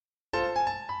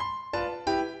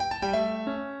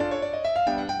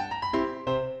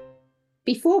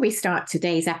Before we start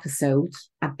today's episode,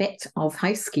 a bit of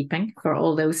housekeeping for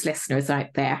all those listeners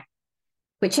out there.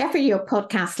 Whichever your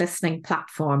podcast listening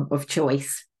platform of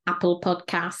choice, Apple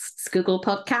Podcasts, Google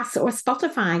Podcasts, or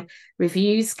Spotify,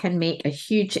 reviews can make a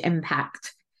huge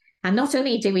impact. And not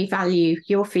only do we value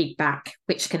your feedback,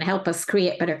 which can help us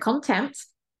create better content,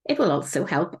 it will also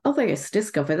help others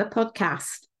discover the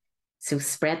podcast. So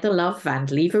spread the love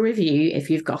and leave a review if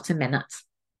you've got a minute.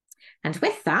 And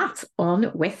with that,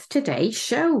 on with today's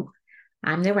show.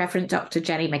 I'm the Reverend Dr.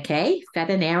 Jenny McKay,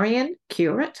 veterinarian,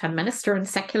 curate and minister in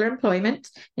secular employment,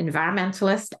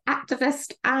 environmentalist,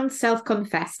 activist and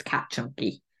self-confessed cat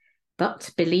junkie. But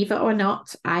believe it or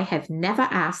not, I have never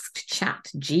asked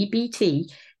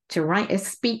ChatGPT to write a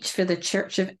speech for the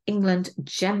Church of England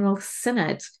General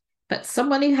Synod. But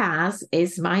someone who has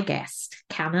is my guest,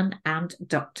 Canon and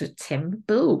Dr. Tim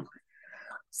Bull.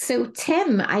 So,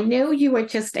 Tim, I know you were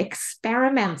just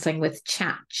experimenting with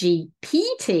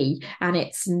ChatGPT, and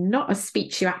it's not a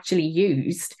speech you actually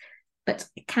used, but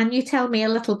can you tell me a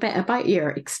little bit about your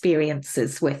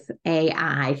experiences with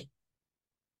AI?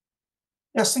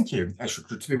 Yes, thank you. It's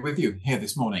good to be with you here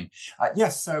this morning.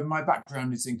 So my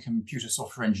background is in computer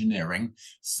software engineering.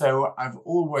 So I've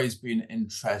always been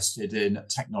interested in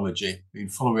technology, been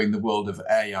following the world of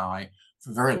AI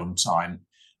for a very long time.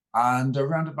 And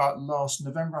around about last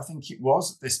November, I think it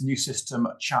was, this new system,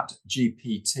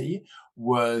 ChatGPT,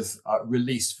 was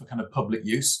released for kind of public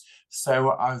use.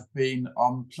 So I've been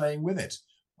playing with it.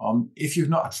 If you've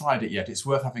not tried it yet, it's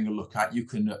worth having a look at. You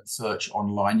can search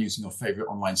online using your favorite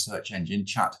online search engine,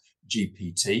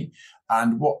 ChatGPT.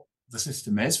 And what the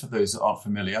system is, for those that aren't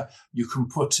familiar, you can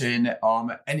put in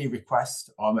any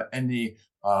request, any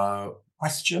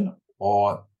question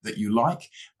or that you like,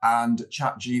 and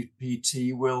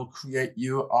ChatGPT will create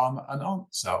you an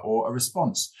answer or a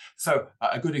response. So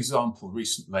a good example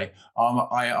recently,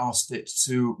 I asked it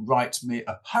to write me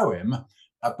a poem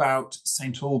about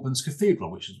St. Albans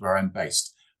Cathedral, which is where I'm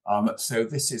based. So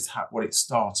this is what it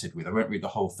started with. I won't read the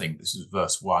whole thing. This is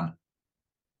verse 1.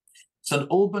 St.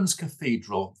 Albans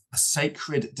Cathedral, a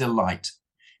sacred delight.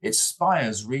 Its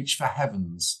spires reach for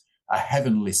heavens, a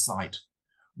heavenly sight.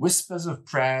 Whispers of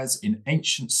prayers in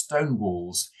ancient stone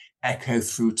walls echo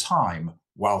through time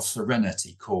while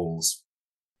serenity calls.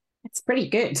 It's pretty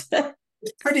good.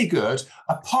 It's pretty good,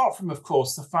 apart from, of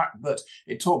course, the fact that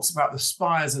it talks about the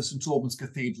spires of St. Albans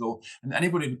Cathedral, and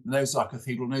anybody who knows our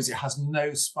cathedral knows it has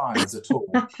no spires at all.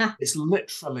 It's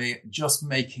literally just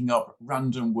making up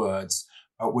random words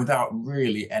without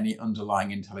really any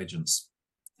underlying intelligence.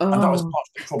 Oh. And that was part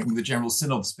of the problem with the General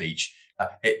Synod speech.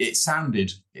 It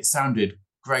sounded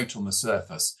great on the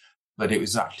surface, but it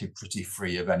was actually pretty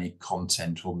free of any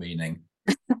content or meaning.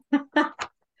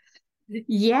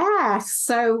 Yeah.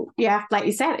 So, yeah, like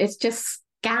you said, it's just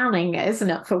scanning, isn't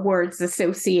it, for words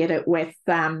associated with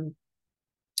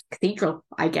cathedral,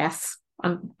 I guess,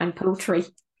 and poetry.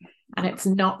 And it's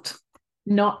not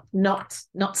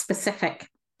specific.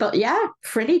 But yeah,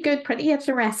 pretty good, pretty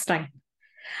interesting.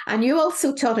 And you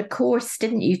also taught a course,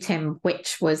 didn't you, Tim,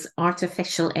 which was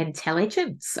Artificial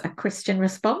Intelligence, a Christian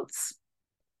response?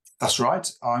 That's right.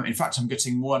 In fact, I'm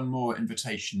getting more and more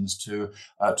invitations to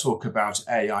talk about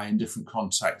AI in different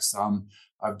contexts.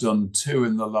 I've done 2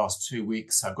 in the last 2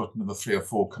 weeks. I've got another 3 or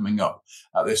 4 coming up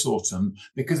this autumn,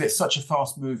 because it's such a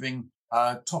fast-moving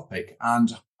topic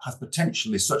and has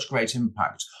potentially such great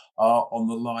impact on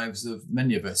the lives of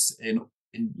many of us in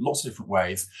lots of different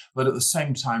ways, but at the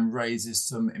same time raises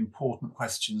some important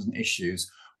questions and issues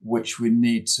which we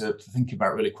need to think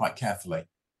about really quite carefully.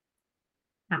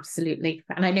 Absolutely.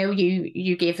 And I know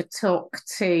you gave a talk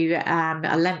to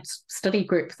a Lent study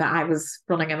group that I was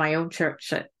running in my own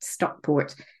church at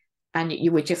Stockport, and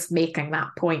you were just making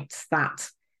that point that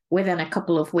within a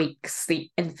couple of weeks, the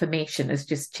information is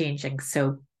just changing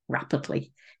so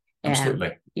rapidly.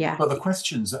 Absolutely. Yeah. But the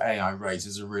questions that AI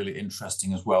raises are really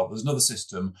interesting as well. There's another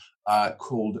system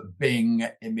called Bing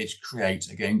Image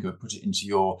Create. Again, go put it into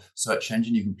your search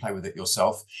engine. You can play with it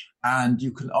yourself. And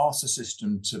you can ask the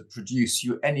system to produce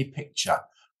you any picture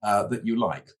that you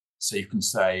like. So you can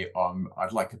say,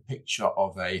 I'd like a picture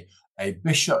of a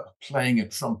bishop playing a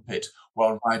trumpet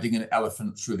while riding an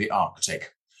elephant through the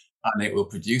Arctic. And it will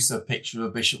produce a picture of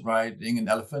a bishop riding an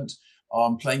elephant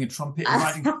playing a trumpet and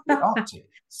riding through the Arctic.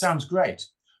 Sounds great.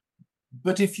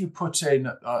 But if you put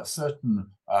in certain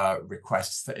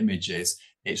requests for images,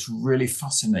 it's really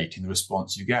fascinating, the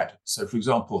response you get. So, for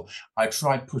example, I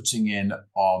tried putting in,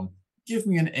 give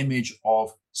me an image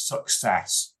of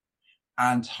success.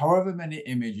 And however many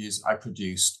images I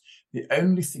produced, the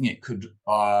only thing it could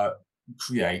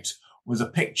create was a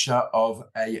picture of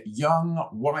a young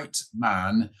white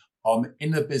man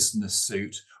in a business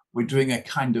suit. We're doing a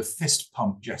kind of fist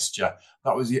pump gesture.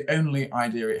 That was the only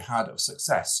idea it had of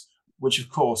success, which of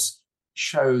course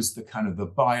shows the kind of the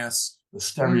bias, the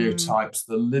stereotypes,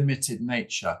 the limited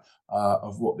nature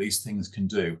of what these things can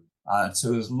do.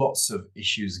 So there's lots of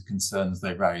issues and concerns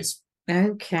they raise.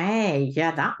 Okay.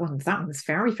 Yeah, that one's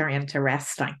very, very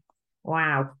interesting.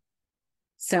 Wow.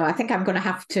 So I think I'm going to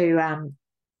have to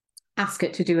ask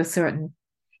it to do a certain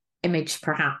image,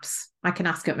 perhaps. I can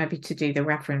ask it maybe to do the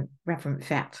Reverend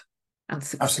Vet and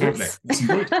success. Absolutely. Yes,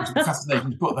 indeed. It would be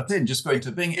fascinating to put that in. Just go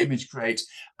into Bing Image Create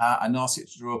and ask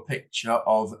it to draw a picture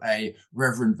of a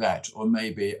Reverend Vet, or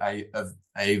maybe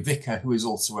a vicar who is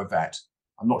also a vet.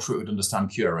 I'm not sure it would understand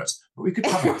curate, but we could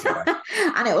probably try.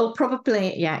 And it will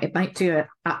probably, it might do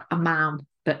a man,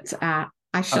 but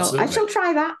I shall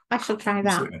try that. I shall try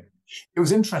that. Absolutely. It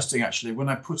was interesting, actually, when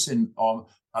I put in on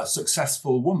a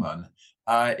successful woman,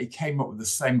 it came up with the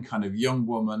same kind of young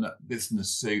woman,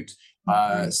 business suit,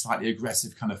 slightly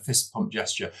aggressive kind of fist pump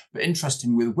gesture. But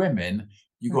interesting, with women,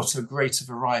 you got a greater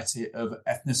variety of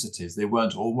ethnicities. They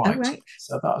weren't all white. Oh, right.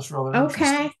 So that was rather interesting.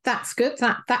 Okay, that's good.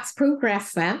 That's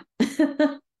progress then.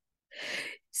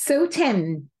 So,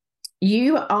 Tim,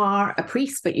 you are a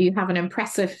priest, but you have an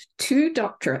impressive 2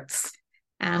 doctorates.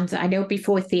 And I know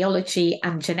before theology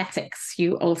and genetics,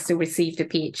 you also received a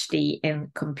PhD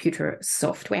in computer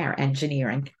software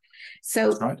engineering.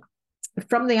 So right.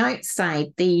 From the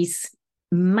outside, these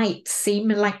might seem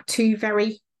like 2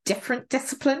 very different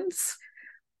disciplines,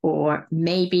 or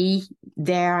maybe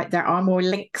there are more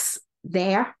links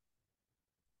there.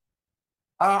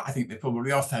 I think they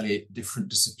probably are fairly different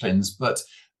disciplines, but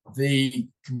the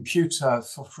computer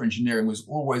software engineering was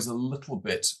always a little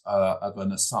bit of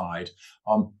an aside.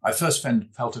 I first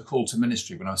felt a call to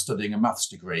ministry when I was studying a maths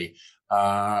degree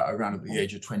around at the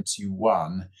age of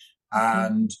 21,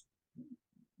 and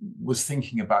was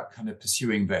thinking about kind of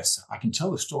pursuing this. I can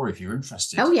tell the story if you're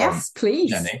interested. Oh, yes,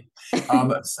 please. Jenny.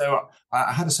 So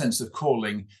I had a sense of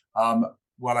calling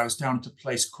while I was down at a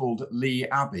place called Lee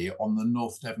Abbey on the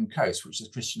North Devon coast, which is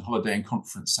a Christian holiday and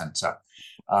conference centre,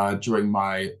 during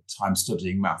my time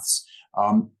studying maths.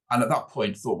 And at that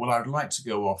point thought, well, I'd like to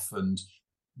go off and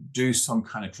do some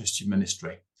kind of Christian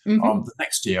ministry. The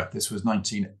next year, this was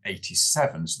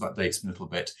 1987, so that dates me a little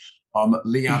bit,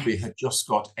 Lee Abbey had just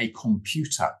got a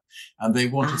computer, and they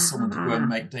wanted someone to go and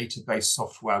make database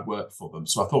software work for them.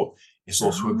 So I thought it's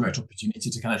also a great opportunity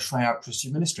to kind of try out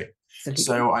Christian ministry.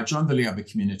 So I joined the Lee Abbey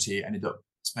community, ended up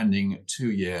spending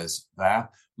 2 years there,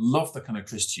 loved the kind of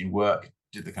Christian work,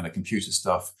 did the kind of computer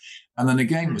stuff, and then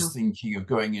again was thinking of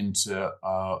going into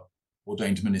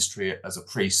ordained ministry as a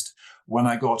priest when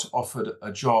I got offered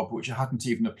a job which I hadn't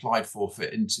even applied for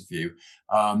interview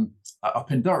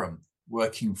up in Durham,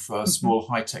 working for a small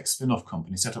high-tech spin-off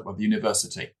company set up by the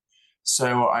university.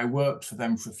 So I worked for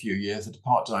them for a few years at a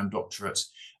part-time doctorate,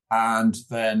 and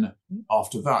then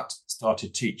after that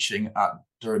started teaching at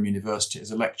Durham University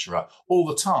as a lecturer, all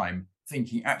the time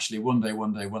thinking, actually, one day,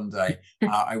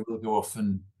 I will go off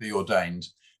and be ordained.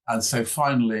 And so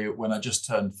finally, when I just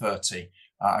turned 30,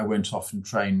 I went off and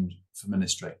trained for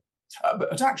ministry.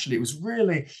 But actually, it was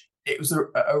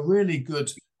a really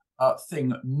good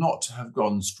thing not to have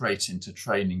gone straight into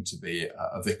training to be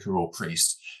a vicar or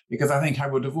priest, because I think I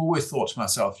would have always thought to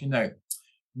myself,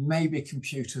 maybe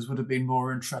computers would have been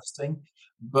more interesting,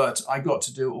 but I got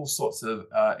to do all sorts of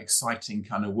exciting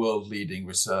kind of world-leading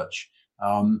research,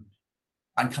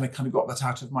 and kind of got that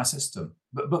out of my system.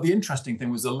 But the interesting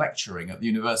thing was the lecturing at the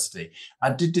university.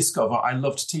 I did discover I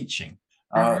loved teaching.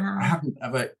 I hadn't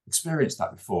ever experienced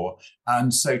that before.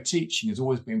 And so teaching has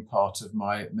always been part of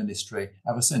my ministry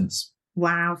ever since.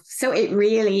 Wow. So it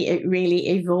really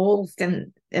evolved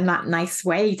in that nice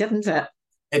way, didn't it?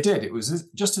 It did. It was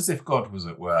just as if God was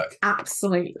at work.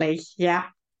 Absolutely. Yeah.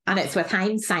 And it's with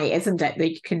hindsight, isn't it, that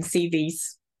you can see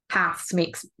these paths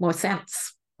makes more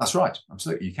sense. That's right.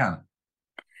 Absolutely. You can.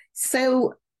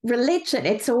 So religion,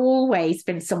 it's always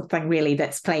been something really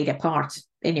that's played a part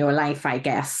in your life, I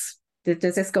guess.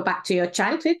 Does this go back to your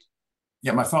childhood?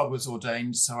 Yeah, my father was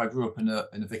ordained, so I grew up in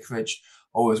a vicarage.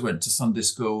 Always went to Sunday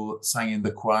school, sang in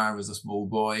the choir as a small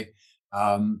boy.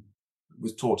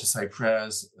 Was taught to say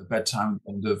prayers at bedtime,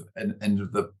 end of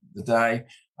the day,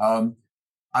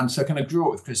 and so kind of grew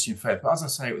up with Christian faith. But as I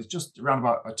say, it was just around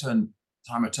about I turned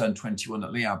 21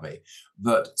 at Lee Abbey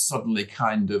that suddenly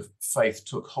kind of faith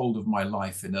took hold of my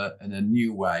life in a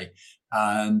new way,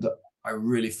 and I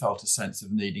really felt a sense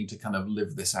of needing to kind of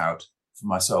live this out for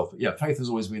myself. But yeah, faith has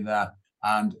always been there,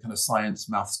 and kind of science,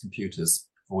 maths, computers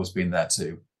have always been there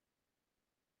too.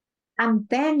 And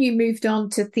then you moved on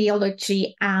to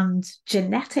theology and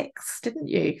genetics, didn't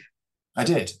you? I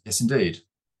did, yes, indeed.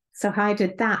 So how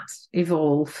did that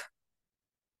evolve?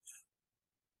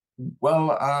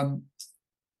 Well,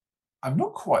 I'm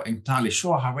not quite entirely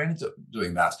sure how I ended up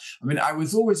doing that. I mean, I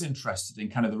was always interested in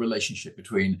kind of the relationship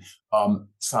between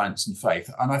science and faith,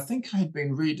 and I think I had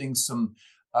been reading some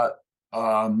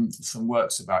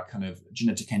works about kind of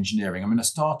genetic engineering. I mean, I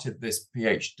started this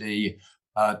PhD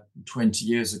 20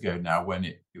 years ago now, when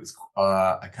it was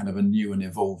a kind of a new and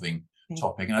evolving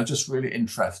topic, and I was just really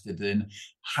interested in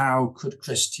how could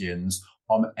Christians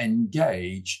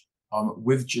engage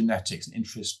with genetics and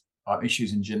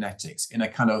issues in genetics in a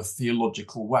kind of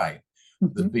theological way.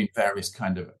 Mm-hmm. There'd been various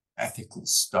kind of ethical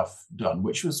stuff done,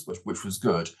 which was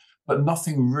good, but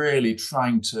nothing really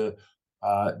trying to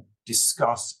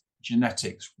discuss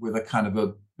genetics with a kind of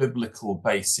a biblical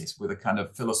basis, with a kind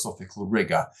of philosophical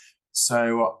rigor.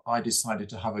 So I decided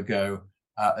to have a go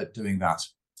at doing that.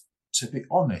 To be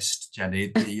honest, Jenny,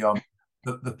 the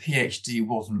PhD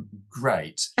wasn't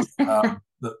great.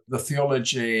 The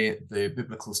theology, the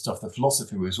biblical stuff, the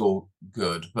philosophy was all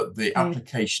good, but the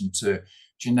application to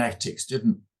genetics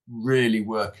didn't really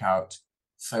work out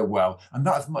so well. And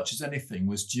that, as much as anything,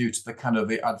 was due to the kind of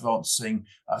the advancing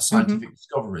scientific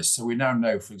discoveries. So we now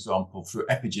know, for example, through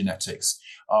epigenetics,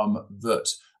 that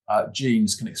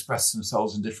genes can express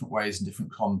themselves in different ways in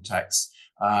different contexts.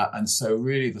 And so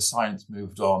really the science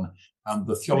moved on, and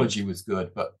the theology was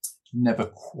good, but never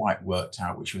quite worked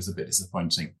out, which was a bit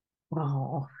disappointing.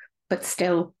 Oh, but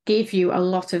still gave you a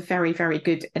lot of very, very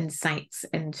good insights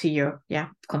into your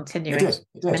continuing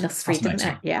ministry, didn't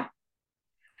it? Yeah.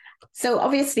 So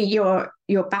obviously your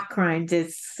background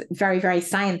is very, very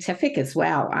scientific as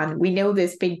well. And we know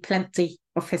there's been plenty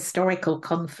of historical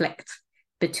conflict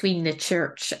between the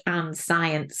church and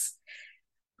science.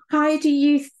 How do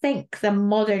you think the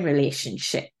modern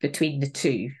relationship between the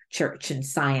two, church and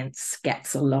science,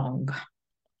 gets along?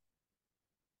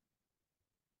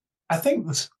 I think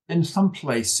that in some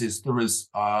places there is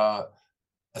a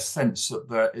sense that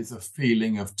there is a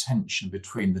feeling of tension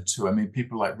between the two. I mean,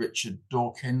 people like Richard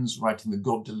Dawkins, writing The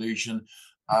God Delusion,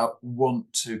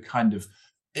 want to kind of,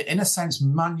 in a sense,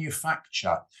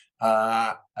 manufacture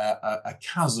a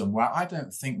chasm where I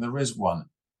don't think there is one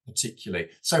particularly.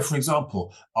 So, for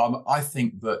example, I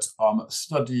think that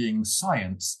studying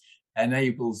science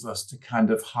enables us to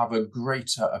kind of have a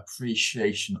greater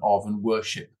appreciation of and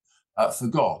worship for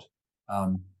God.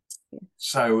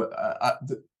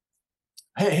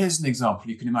 Here's an example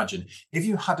you can imagine. If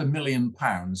you had £1 million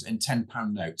in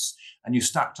 £10 notes and you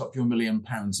stacked up your £1 million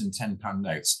in £10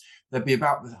 notes, there'd be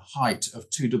about the height of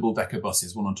 2 double-decker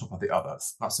buses, one on top of the other.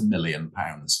 That's £1 million.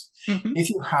 Mm-hmm. If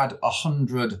you had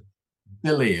 100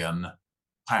 billion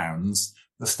pounds,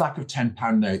 the stack of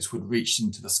 £10 notes would reach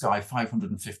into the sky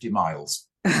 550 miles.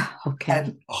 Okay.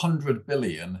 And 100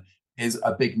 billion is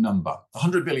a big number.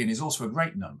 100 billion is also a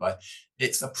great number.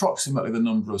 It's approximately the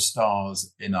number of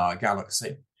stars in our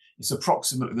galaxy. It's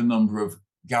approximately the number of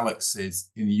galaxies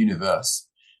in the universe.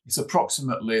 It's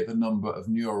approximately the number of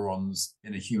neurons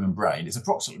in a human brain. It's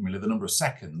approximately the number of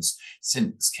seconds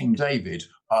since King David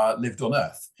lived on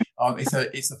Earth.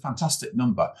 It's a fantastic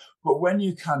number. But when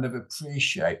you kind of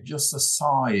appreciate just the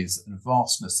size and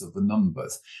vastness of the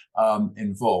numbers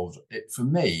involved, for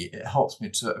me, it helps me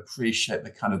to appreciate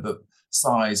the kind of the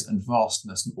size and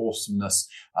vastness and awesomeness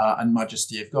and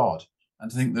majesty of God. And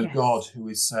to think that God, who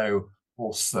is so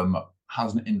awesome,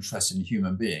 has an interest in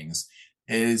human beings,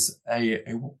 is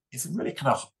it's really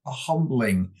kind of a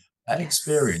humbling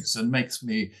experience, and makes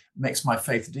my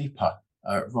faith deeper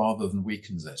rather than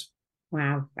weakens it.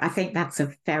 Wow, I think that's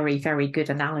a very, very good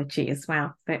analogy as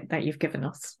well that you've given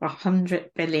us. 100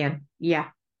 billion,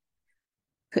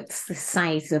 puts the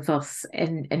size of us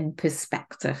in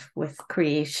perspective with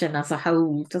creation as a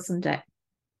whole, doesn't it?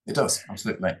 It does,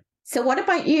 absolutely. So what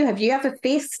about you? Have you ever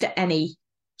faced any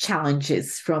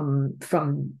challenges from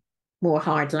more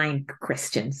hardline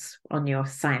Christians on your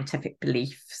scientific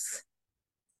beliefs?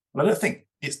 Well, I don't think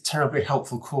it's terribly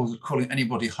helpful calling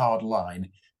anybody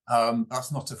hardline.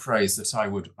 That's not a phrase that I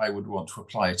would want to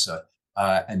apply to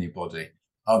anybody.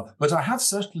 But I have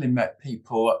certainly met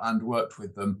people and worked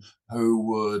with them who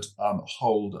would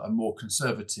hold a more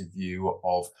conservative view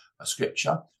of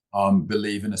Scripture,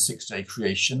 believe in a 6-day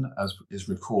creation as is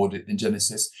recorded in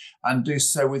Genesis, and do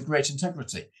so with great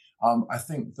integrity. I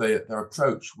think their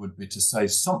approach would be to say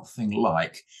something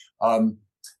like,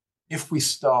 if we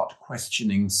start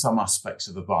questioning some aspects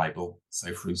of the Bible,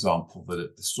 so for example,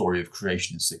 the story of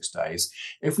creation in 6 days,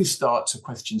 if we start to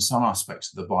question some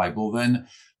aspects of the Bible, then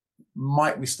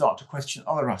might we start to question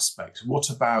other aspects? What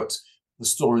about the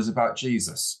stories about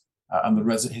Jesus and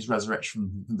his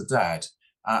resurrection from the dead?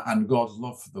 and God's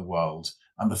love for the world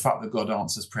and the fact that God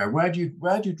answers prayer. Where do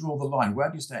you draw the line? Where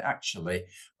do you say, actually,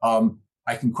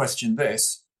 I can question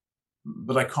this,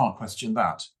 but I can't question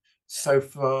that? So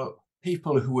for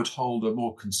people who would hold a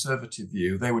more conservative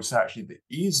view, they would say actually the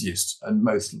easiest and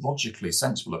most logically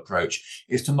sensible approach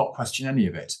is to not question any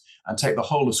of it and take the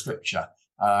whole of Scripture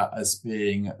as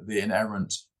being the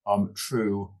inerrant,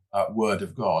 true word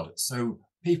of God. So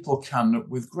people can,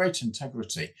 with great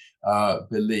integrity,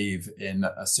 believe in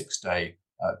a 6-day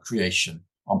creation.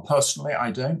 Personally,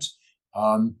 I don't.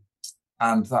 And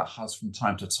that has from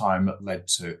time to time led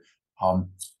to,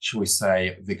 shall we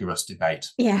say, vigorous debate.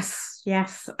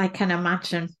 Yes, I can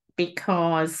imagine,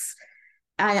 because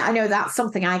I know that's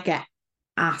something I get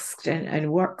asked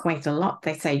and work quite a lot.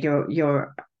 They say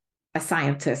you're a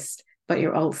scientist, but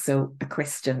you're also a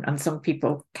Christian. And some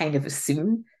people kind of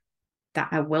assume that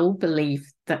I will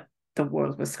believe that the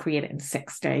world was created in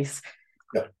 6 days.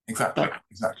 Yeah, exactly. But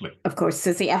exactly. Of course,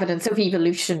 there's the evidence of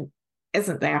evolution,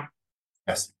 isn't there?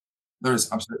 Yes, there is,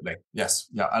 absolutely. Yes,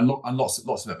 yeah, and lots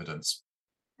of evidence.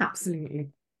 Absolutely.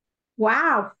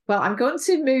 Wow. Well, I'm going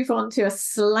to move on to a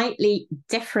slightly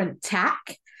different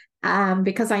tack,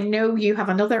 because I know you have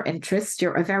another interest.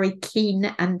 You're a very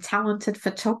keen and talented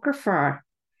photographer.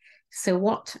 So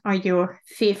what are your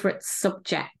favourite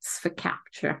subjects for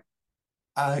capture?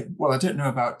 Well, I don't know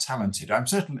about talented. I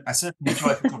certainly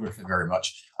enjoy photography very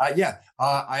much.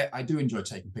 I do enjoy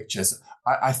taking pictures.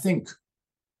 I think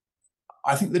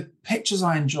the pictures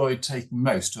I enjoy taking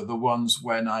most are the ones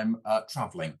when I'm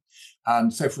traveling.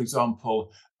 So, for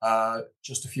example,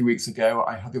 just a few weeks ago,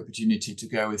 I had the opportunity to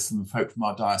go with some folk from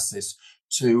our diocese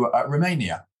to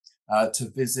Romania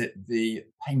to visit the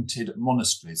painted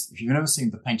monasteries. If you've never seen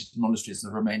the painted monasteries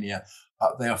in Romania,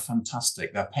 they are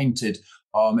fantastic. They're painted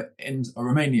in a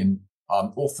Romanian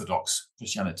Orthodox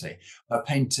Christianity. They're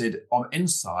painted on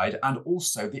inside, and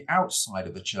also the outside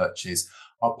of the churches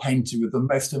are painted with the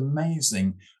most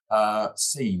amazing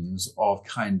scenes of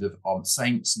kind of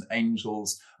saints and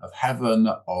angels, of heaven,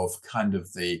 of kind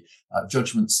of the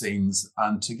judgment scenes.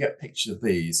 And to get pictures of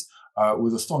these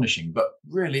was astonishing. But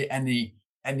really,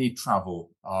 any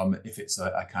travel, if it's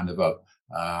a kind of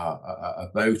a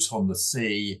boat on the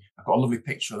sea. I've got a lovely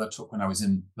picture that I took when I was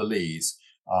in Belize.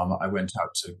 I went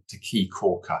out to Key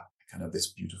Corker, kind of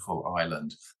this beautiful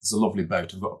island. There's a lovely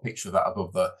boat. I've got a picture of that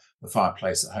above the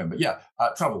fireplace at home. But yeah,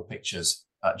 travel pictures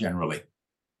generally.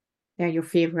 They're your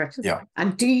favourite. Yeah.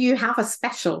 And do you have a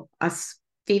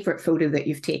favourite photo that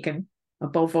you've taken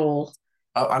above all?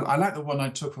 I like the one I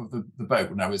took of the boat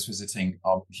when I was visiting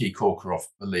Key Corker off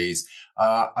Belize.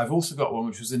 I've also got one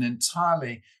which was an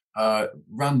entirely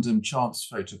random chance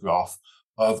photograph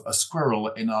of a squirrel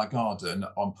in our garden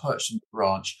perched on the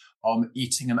branch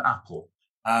eating an apple.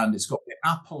 And it's got the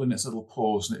apple in its little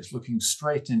paws and it's looking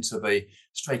straight into the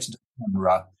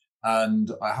camera.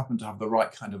 And I happen to have the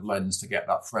right kind of lens to get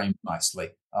that framed nicely.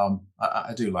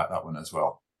 I do like that one as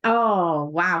well. Oh,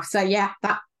 wow. So yeah,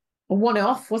 that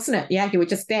one-off, wasn't it? Yeah, you were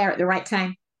just there at the right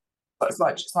time. It's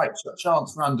like a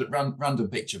chance random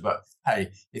picture, but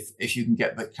hey, if you can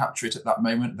capture it at that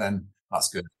moment, then that's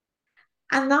good.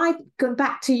 And now going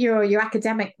back to your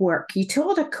academic work, you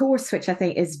taught a course which I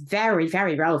think is very,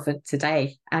 very relevant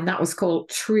today, and that was called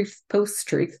Truth,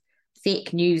 Post-Truth,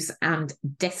 Fake News and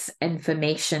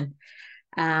Disinformation.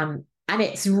 And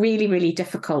it's really, really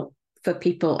difficult for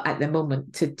people at the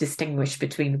moment to distinguish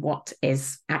between what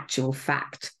is actual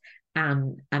fact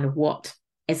and what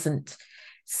isn't.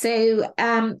 So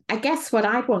I guess what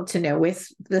I want to know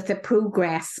is, with the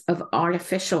progress of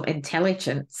artificial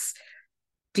intelligence,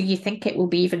 do you think it will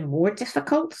be even more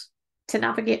difficult to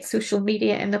navigate social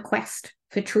media in the quest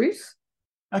for truth?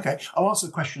 Okay, I'll answer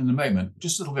the question in a moment.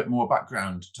 Just a little bit more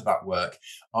background to that work.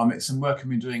 It's some work I've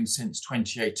been doing since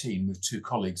 2018 with two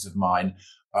colleagues of mine,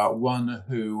 one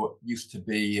who used to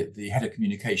be the head of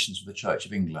communications for the Church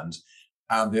of England,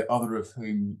 and the other of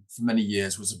whom for many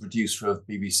years was a producer of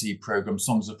BBC programme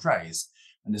Songs of Praise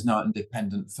and is now an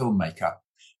independent filmmaker.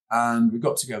 And we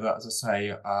got together, as I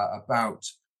say, about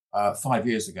 5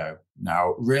 years ago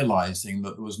now, realising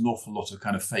that there was an awful lot of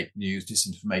kind of fake news,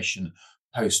 disinformation,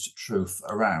 post-truth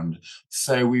around.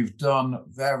 So we've done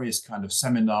various kind of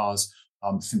seminars,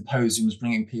 symposiums,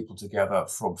 bringing people together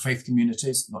from faith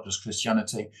communities, not just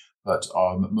Christianity, but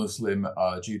Muslim,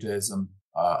 Judaism,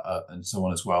 and so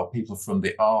on as well. People from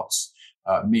the arts,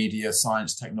 media,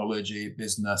 science, technology,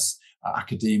 business,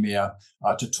 academia,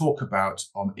 to talk about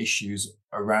issues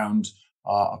around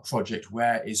a project,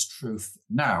 Where is Truth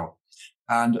Now?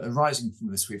 And arising from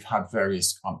this, we've had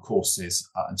various courses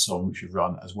and so on, which we've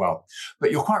run as well. But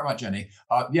you're quite right, Jenny.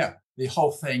 The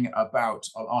whole thing about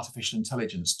artificial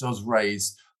intelligence does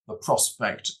raise the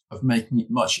prospect of making it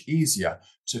much easier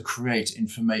to create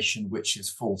information which is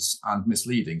false and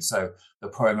misleading. So the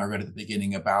poem I read at the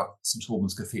beginning about St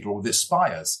Albans Cathedral with its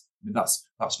spires, I mean,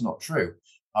 that's not true.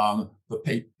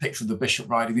 The picture of the bishop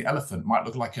riding the elephant might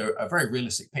look like a very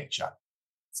realistic picture.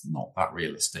 It's not that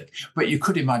realistic, but you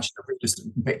could imagine a realistic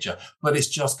picture, but it's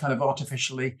just kind of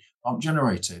artificially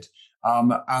generated.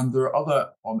 And there are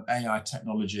other AI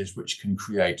technologies which can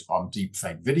create deep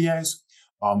fake videos.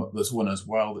 There's one as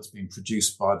well that's been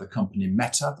produced by the company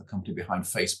Meta, the company behind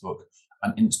Facebook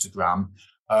and Instagram,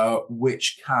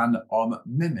 which can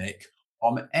mimic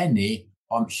any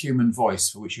human voice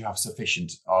for which you have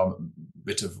sufficient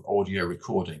bit of audio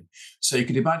recording. So you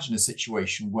could imagine a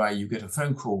situation where you get a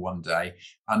phone call one day,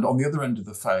 and on the other end of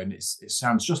the phone, it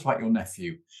sounds just like your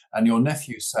nephew. And your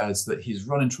nephew says that he's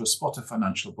run into a spot of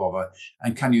financial bother,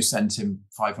 and can you send him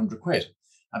 500 quid?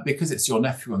 And because it's your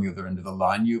nephew on the other end of the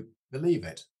line, you believe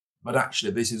it. But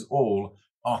actually, this is all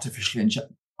artificially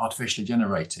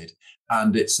generated,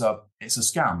 and it's a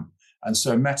scam. And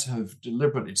so Meta have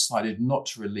deliberately decided not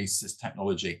to release this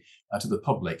technology to the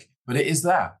public, but it is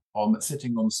there,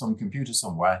 sitting on some computer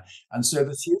somewhere. And so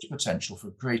there's huge potential for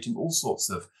creating all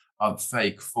sorts of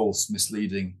fake, false,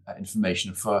 misleading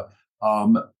information for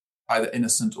either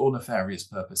innocent or nefarious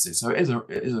purposes. So it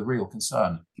is a real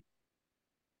concern.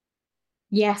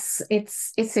 Yes,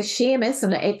 it's a shame,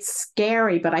 isn't it? It's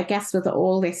scary, but I guess with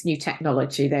all this new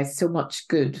technology, there's so much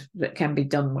good that can be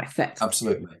done with it.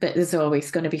 Absolutely. But there's always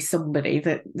going to be somebody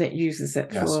that uses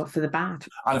it for the bad.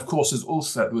 And of course,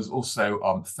 there was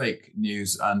also fake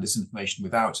news and disinformation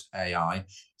without AI.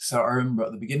 So I remember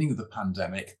at the beginning of the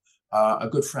pandemic, a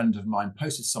good friend of mine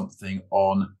posted something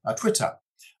on Twitter.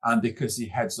 And because he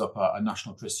heads up a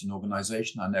national Christian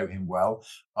organization, I know him well,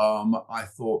 I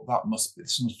thought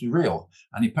this must be real.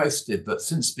 And he posted that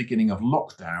since the beginning of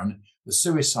lockdown, the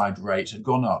suicide rate had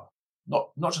gone up,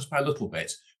 not just by a little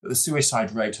bit, but the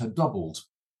suicide rate had doubled.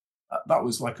 That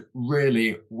was like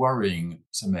really worrying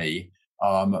to me,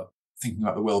 thinking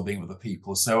about the well-being of the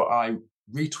people. So I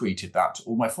retweeted that to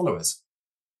all my followers.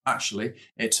 Actually,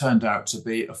 it turned out to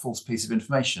be a false piece of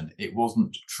information. It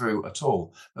wasn't true at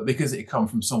all. But because it had come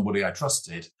from somebody I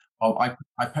trusted, I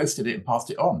posted it and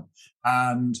passed it on.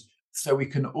 And so we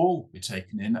can all be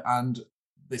taken in. And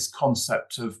this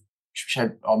concept of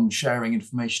sharing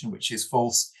information which is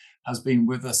false has been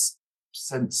with us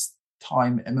since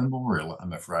time immemorial,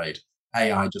 I'm afraid.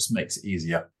 AI just makes it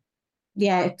easier.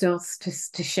 Yeah, it does,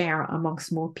 to share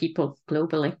amongst more people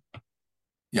globally.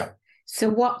 Yeah. So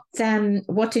what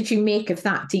did you make of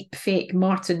that deep fake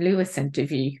Martin Lewis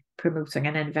interview promoting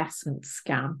an investment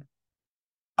scam?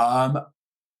 I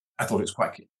thought it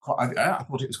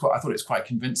was quite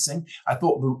convincing. I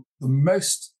thought the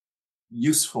most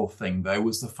useful thing though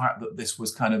was the fact that this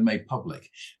was kind of made public,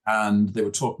 and they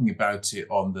were talking about it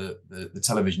on the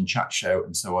television chat show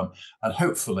and so on. And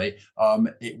hopefully,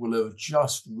 it will have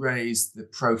just raised the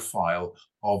profile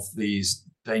of these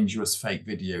dangerous fake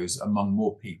videos among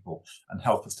more people and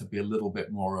help us to be a little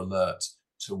bit more alert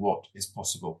to what is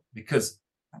possible, because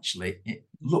actually it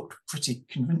looked pretty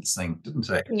convincing, didn't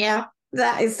it? Yeah,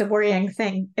 that is the worrying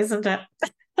thing, isn't it?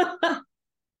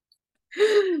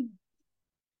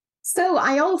 So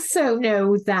I also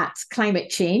know that climate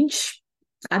change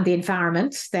and the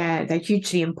environment, they're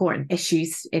hugely important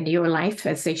issues in your life,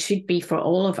 as they should be for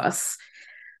all of us.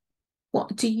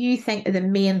 What do you think are the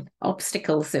main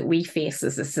obstacles that we face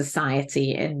as a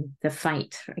society in the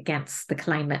fight against the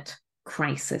climate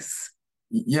crisis?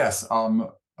 Yes, one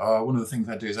of the things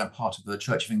I do is I'm part of the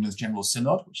Church of England's General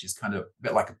Synod, which is kind of a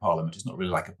bit like a parliament. It's not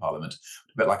really like a parliament,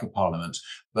 a bit like a parliament.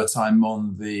 But I'm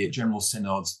on the General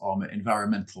Synod's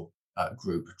environmental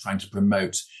group, trying to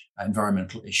promote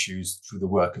environmental issues through the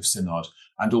work of Synod,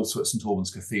 and also at St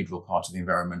Albans Cathedral, part of the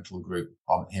environmental group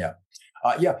here.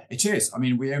 Yeah, it is. I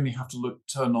mean, we only have to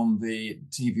turn on the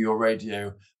TV or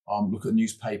radio, look at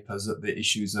newspapers at the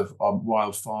issues of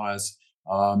wildfires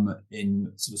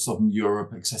in sort of southern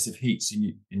Europe, excessive heats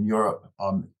in Europe,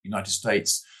 United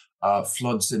States,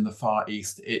 floods in the Far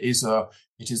East. It is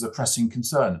a pressing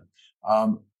concern.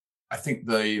 I think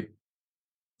there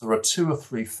are two or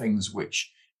three things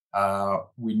which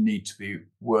we need to be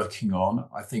working on.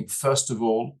 I think, first of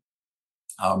all,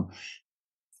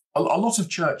 a lot of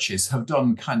churches have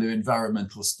done kind of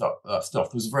environmental stuff. There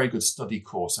was a very good study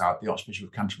course out, the Archbishop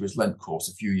of Canterbury's Lent course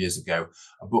a few years ago,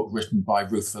 a book written by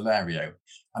Ruth Valerio.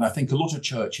 And I think a lot of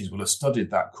churches will have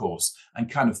studied that course and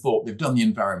kind of thought they've done the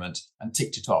environment and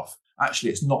ticked it off.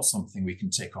 Actually, it's not something we can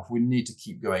tick off. We need to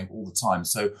keep going all the time.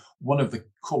 So one of the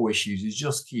core issues is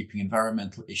just keeping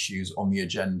environmental issues on the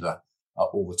agenda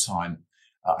all the time.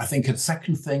 I think a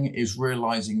second thing is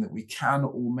realizing that we can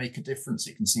all make a difference.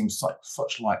 It can seem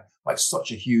like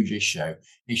such a huge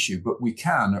issue, but we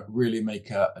can really make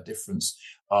a difference.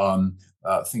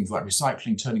 Things like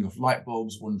recycling, turning off light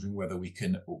bulbs, wondering whether we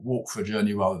can walk for a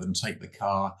journey rather than take the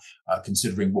car,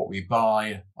 considering what we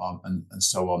buy, and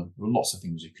so on. There are lots of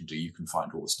things you can do. You can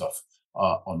find all the stuff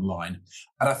online.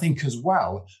 And I think as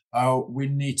well, we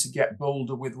need to get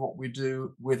bolder with what we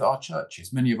do with our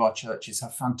churches. Many of our churches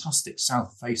have fantastic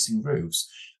south-facing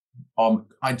roofs,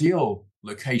 ideal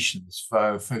locations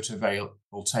for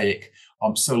photovoltaic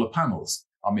solar panels.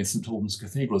 St Albans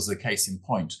Cathedral is the case in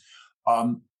point.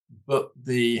 But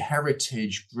the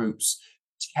heritage groups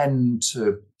tend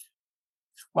to,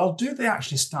 well, do they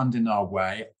actually stand in our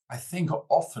way? I think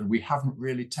often we haven't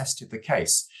really tested the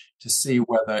case to see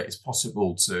whether it's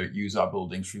possible to use our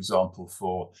buildings, for example,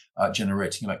 for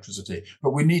generating electricity.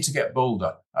 But we need to get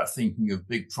bolder at thinking of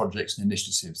big projects and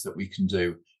initiatives that we can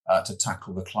do to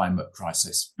tackle the climate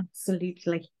crisis.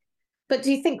 Absolutely. But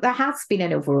do you think there has been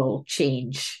an overall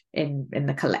change in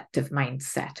the collective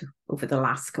mindset over the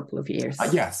last couple of years?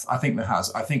 Yes, I think there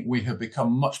has. I think we have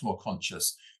become much more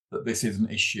conscious that this is an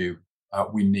issue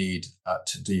we need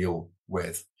to deal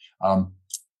with.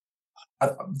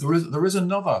 There is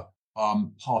another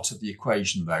part of the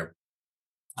equation, though,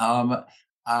 and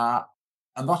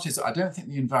that is, I don't think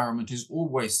the environment is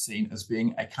always seen as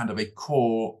being a kind of a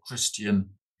core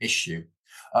Christian issue.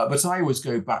 But I always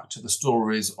go back to the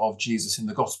stories of Jesus in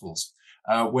the Gospels.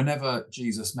 Whenever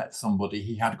Jesus met somebody,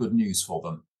 he had good news for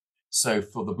them. So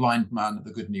for the blind man,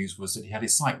 the good news was that he had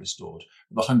his sight restored.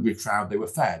 For the hungry crowd, they were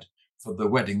fed. For the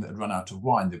wedding that had run out of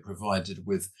wine, they provided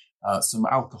with some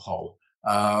alcohol.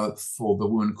 For the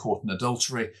woman caught in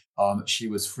adultery, she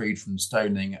was freed from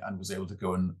stoning and was able to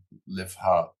go and live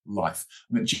her life.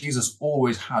 Jesus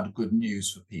always had good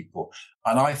news for people.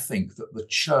 And I think that the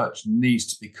church needs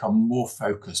to become more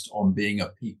focused on being a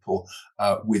people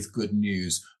with good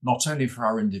news, not only for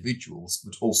our individuals,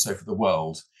 but also for the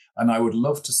world. And I would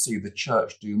love to see the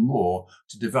church do more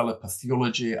to develop a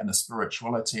theology and a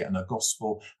spirituality and a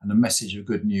gospel and a message of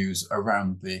good news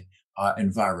around the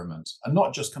environment, and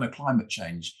not just kind of climate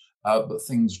change, but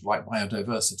things like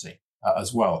biodiversity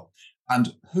as well.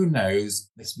 And who knows,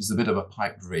 this is a bit of a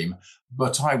pipe dream,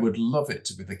 but I would love it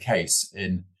to be the case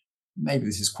in, maybe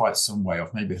this is quite some way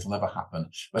off, maybe it'll never happen,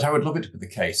 but I would love it to be the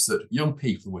case that young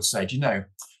people would say,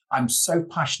 I'm so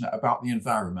passionate about the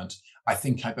environment, I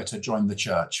think I better join the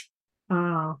church.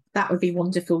 Oh, that would be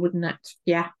wonderful, wouldn't it?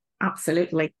 Yeah,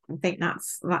 absolutely. I think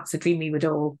that's a dream we would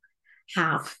all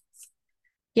have.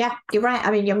 Yeah, you're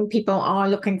right. Young people are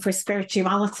looking for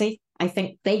spirituality. I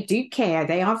think they do care.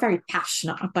 They are very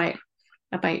passionate about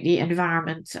the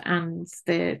environment, and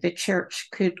the church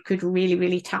could really,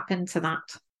 really tap into that.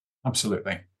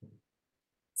 Absolutely.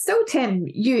 So, Tim,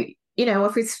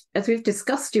 as we've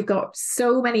discussed, you've got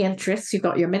so many interests. You've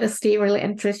got your ministerial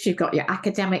interests, you've got your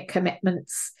academic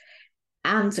commitments,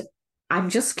 and I'm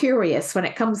just curious, when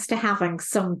it comes to having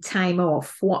some time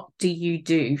off, what do you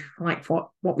do? Like, what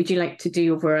would you like to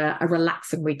do over a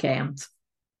relaxing weekend?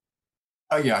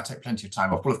 Oh, yeah, I take plenty of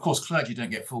time off. Well, of course, clergy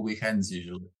don't get full weekends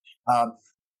usually.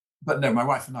 But no, my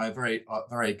wife and I are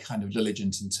very kind of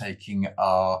diligent in taking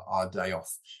our day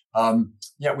off.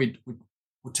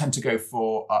 We tend to go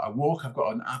for a walk. I've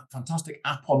got a fantastic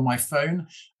app on my phone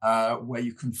where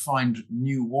you can find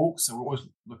new walks. So we're always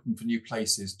looking for new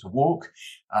places to walk.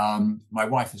 My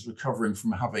wife is recovering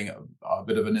from having a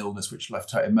bit of an illness which left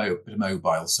her a bit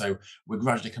immobile. So we're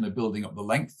gradually kind of building up the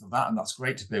length of that, and that's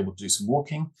great to be able to do some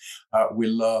walking. We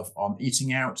love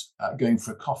eating out, going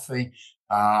for a coffee.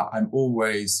 I'm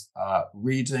always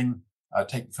reading,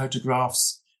 taking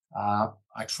photographs.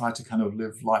 I try to kind of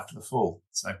live life to the full.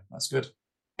 So that's good.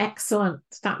 Excellent.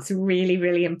 That's really,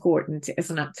 really important,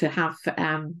 isn't it, to have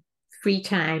free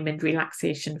time and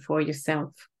relaxation for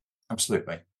yourself?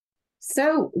 Absolutely.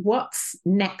 So what's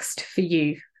next for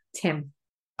you, Tim?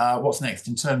 What's next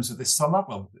in terms of this summer?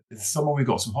 Well, this summer we've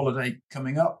got some holiday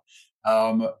coming up.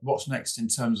 What's next in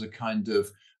terms of kind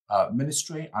of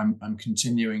ministry? I'm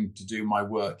continuing to do my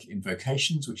work in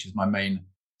vocations, which is my main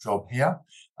job here.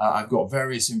 I've got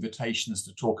various invitations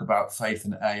to talk about faith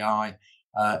and AI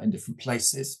in different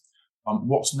places.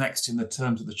 What's next in the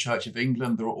terms of the Church of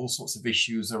England? There are all sorts of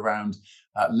issues around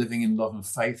living in love and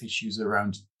faith, issues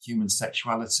around human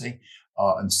sexuality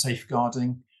and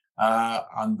safeguarding.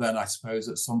 And then I suppose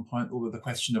at some point there will be the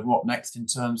question of what next in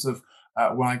terms of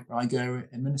where I go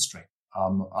in ministry.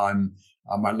 I'm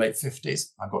in my late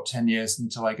 50s. I've got 10 years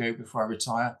until I go before I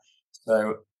retire.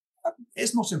 So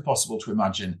it's not impossible to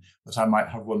imagine that I might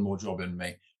have one more job in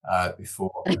me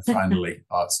before I finally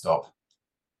stop.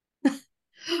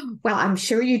 Well, I'm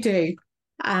sure you do.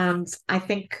 And I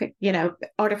think,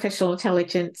 artificial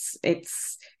intelligence,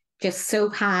 it's just so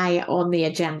high on the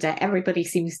agenda. Everybody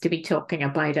seems to be talking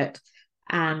about it.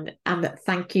 And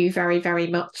thank you very, very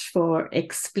much for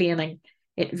explaining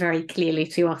it very clearly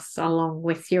to us, along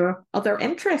with your other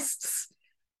interests.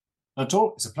 Not at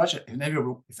all. It's a pleasure.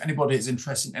 If anybody is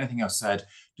interested in anything I've said,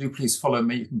 do please follow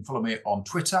me. You can follow me on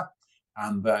Twitter,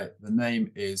 and the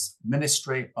name is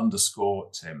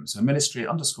ministry_Tim. So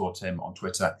ministry_Tim on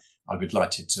Twitter. I'll be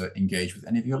delighted to engage with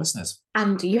any of your listeners.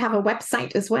 And you have a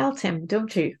website as well, Tim,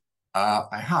 don't you?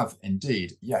 I have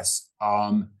indeed, yes.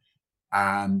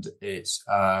 And it's,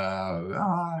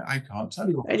 I can't tell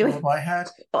you off the top of my head.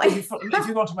 If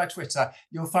you go onto my Twitter,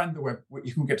 you'll find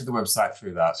you can get to the website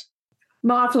through that.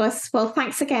 Marvellous. Well,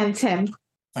 thanks again, Tim.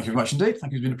 Thank you very much indeed.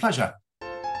 Thank you. It's been a pleasure.